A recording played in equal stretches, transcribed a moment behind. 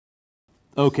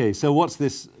Okay, so what's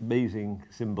this amazing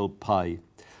symbol pi?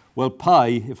 Well, pi,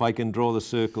 if I can draw the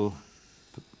circle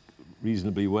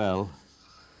reasonably well,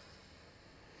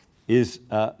 is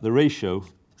the ratio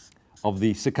of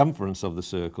the circumference of the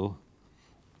circle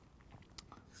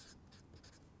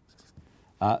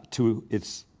to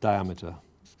its diameter.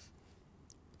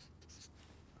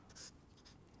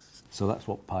 So that's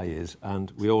what pi is,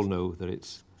 and we all know that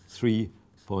it's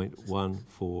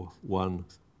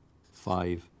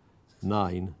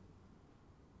 3.14159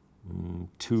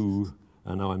 2,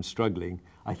 and now I'm struggling.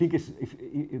 I think it's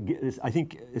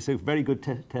a very good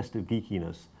test of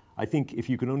geekiness. I think if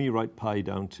you can only write pi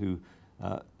down to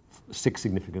 6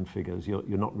 significant figures,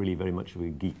 you're not really very much of a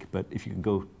geek. But if you can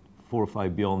go 4 or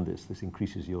 5 beyond this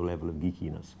increases your level of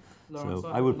geekiness. Laurence, so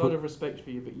I have a lot of respect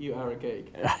for you, but you are a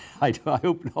geek. I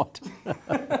hope not.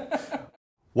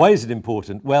 Why is it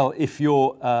important? Well, if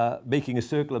you're making a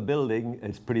circular building,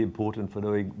 it's pretty important for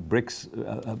knowing bricks,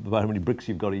 about how many bricks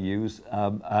you've got to use,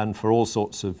 and for all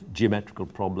sorts of geometrical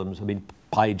problems. I mean,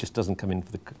 pi just doesn't come in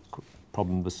for the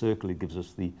problem of a circle. It gives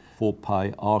us the 4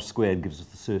 pi r squared gives us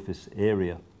the surface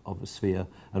area of a sphere,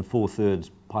 and 4/3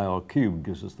 pi r cubed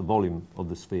gives us the volume of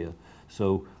the sphere.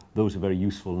 So those are very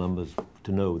useful numbers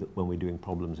to know that when we're doing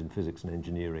problems in physics and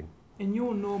engineering. In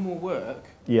your normal work,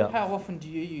 how often do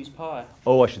you use pi?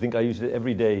 Oh, I should think I use it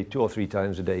every day, 2 or 3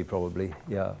 times a day probably,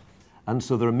 yeah. And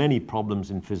so there are many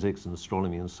problems in physics and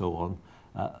astronomy and so on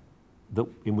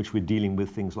in which we're dealing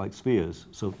with things like spheres.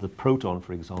 So the proton,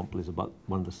 for example, is about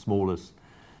one of the smallest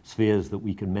spheres that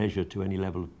we can measure to any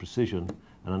level of precision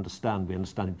and understand. We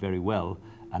understand it very well,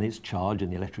 and its charge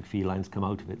and the electric field lines come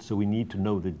out of it. So we need to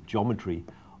know the geometry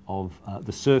of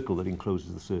the circle that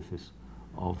encloses the surface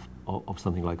of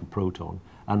something like a proton.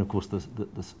 And of course the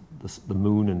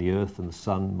moon and the earth and the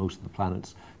sun, most of the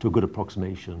planets, to a good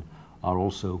approximation, are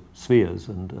also spheres.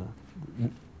 And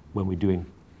when we're doing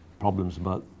problems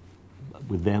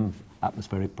with them,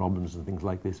 atmospheric problems and things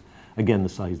like this, again the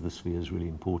size of the sphere is really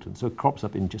important. So it crops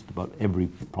up in just about every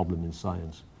problem in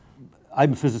science.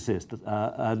 I'm a physicist,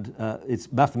 and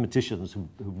it's mathematicians who've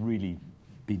really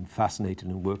been fascinated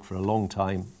and worked for a long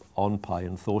time on pi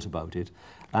and thought about it.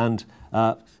 And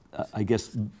I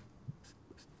guess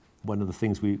one of the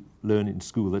things we learn in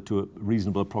school, that to a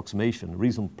reasonable approximation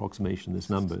this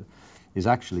number is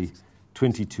actually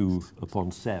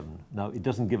 22/7. Now, it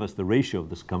doesn't give us the ratio of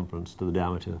the circumference to the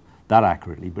diameter that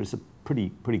accurately, but it's a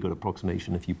pretty good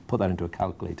approximation. If you put that into a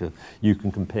calculator, you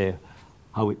can compare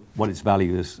what its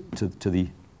value is to the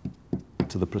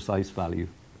precise value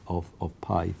of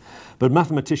pi. But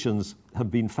mathematicians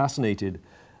have been fascinated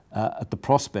at the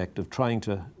prospect of trying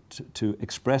to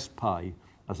express pi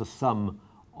as a sum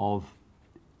of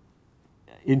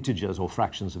integers or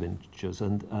fractions of integers,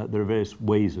 and there are various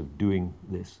ways of doing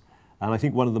this. And I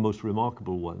think one of the most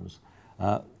remarkable ones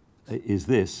is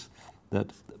this,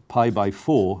 that pi by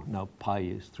 4, now pi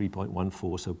is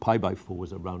 3.14, so pi by 4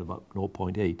 is around about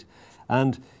 0.8.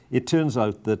 And it turns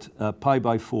out that pi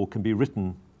by 4 can be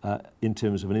written in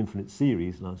terms of an infinite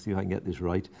series, and I'll see if I can get this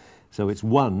right. So it's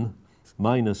 1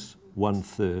 minus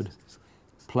 1/3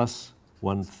 plus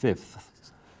 1/5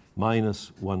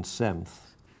 minus 1/7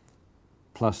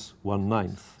 plus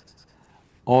 1/9,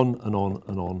 on and on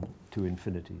and on to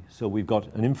infinity. So we've got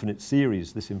an infinite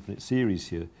series. This infinite series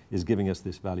here is giving us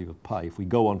this value of pi. If we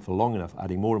go on for long enough,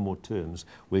 adding more and more terms,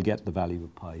 we'll get the value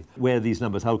of pi. Where are these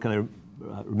numbers? How can I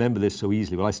remember this so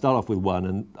easily? Well, I start off with 1,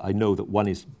 and I know that 1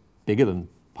 is bigger than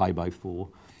pi by 4.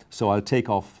 So I'll take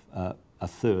off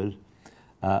 1/3,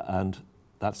 and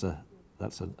that's an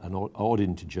odd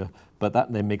integer, but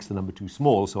that then makes the number too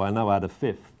small, so I'll now add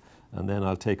 1/5, and then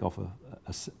I'll take off a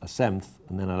 1/7,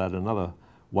 and then I'll add another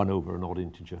 1 over an odd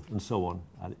integer, and so on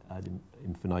ad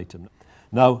infinitum.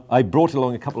 Now, I brought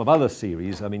along a couple of other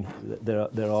series. I mean,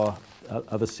 there are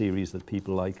other series that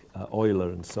people like Euler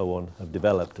and so on have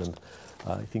developed, and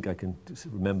I think I can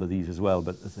remember these as well,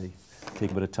 but they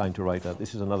take a bit of time to write out.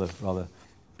 This is another rather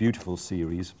beautiful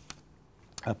series,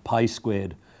 pi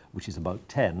squared, which is about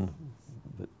 10,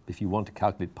 but if you want to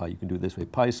calculate pi, you can do it this way.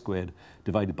 Pi squared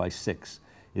divided by 6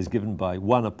 is given by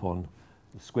 1 upon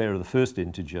the square of the first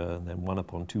integer, and then 1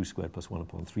 upon 2 squared plus 1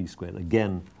 upon 3 squared,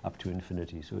 again up to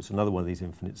infinity. So it's another one of these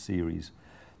infinite series.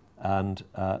 And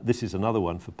this is another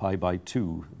one for pi by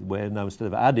 2, where now instead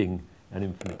of adding an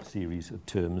infinite series of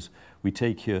terms, we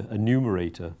take here a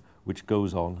numerator which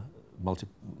goes on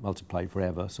multiplied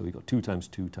forever. So we've got 2 times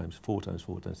 2 times 4 times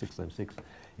 4 times 6 times 6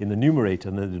 in the numerator,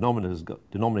 and the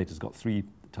denominator's got 3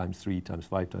 times 3 times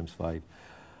 5 times 5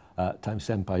 times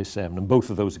 7 by 7, and both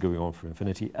of those are going on for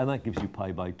infinity, and that gives you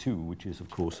pi by 2, which is, of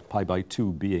course, pi by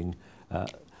 2 being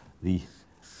the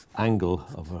angle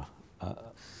of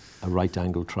a right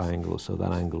angle triangle. So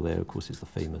that angle there, of course, is the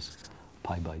famous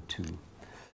pi by 2.